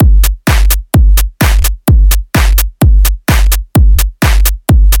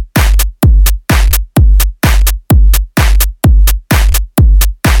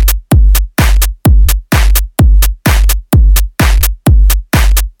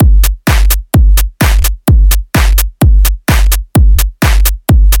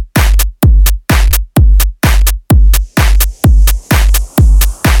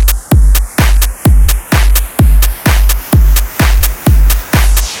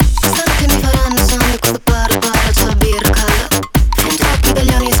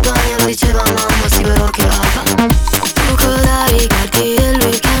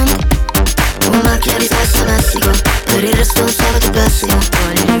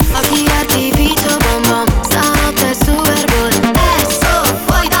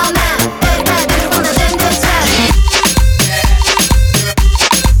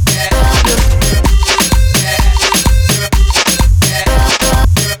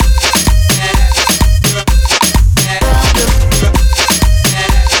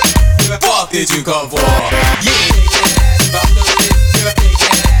come for? You fake ass Pablo, you're a fake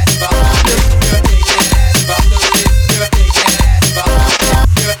ass Pablo, you're a fake ass Pablo, you're a fake ass Pablo,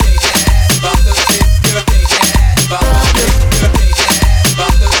 you're a fake ass Pablo, you're a fake ass Pablo, you're a fake ass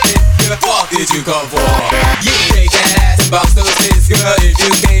Pablo, you're a fuck did you come for? You fake ass Pablo, girl, if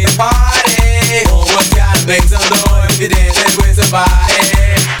you came to party, oh, what gotta make some noise if you're dancing with somebody?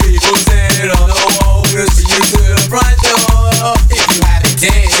 People sitting on the wall, we'll see you to the front door. If you haven't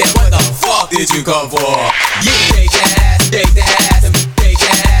danced yet, what the fuck did you come for? You shake that ass, shake that ass, shake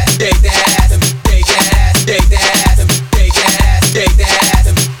that ass, shake that ass, shake that ass, shake that ass, shake that ass, shake that ass, shake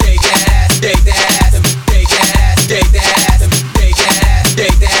that ass, shake that ass, shake that ass, shake that ass, shake that ass,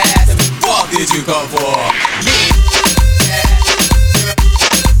 shake that ass. Fuck did you come for?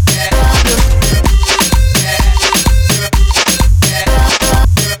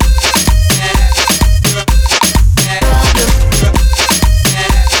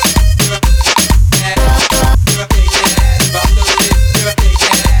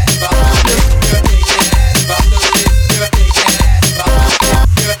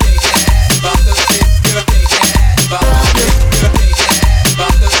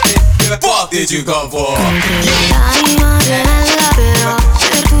 Did you come for?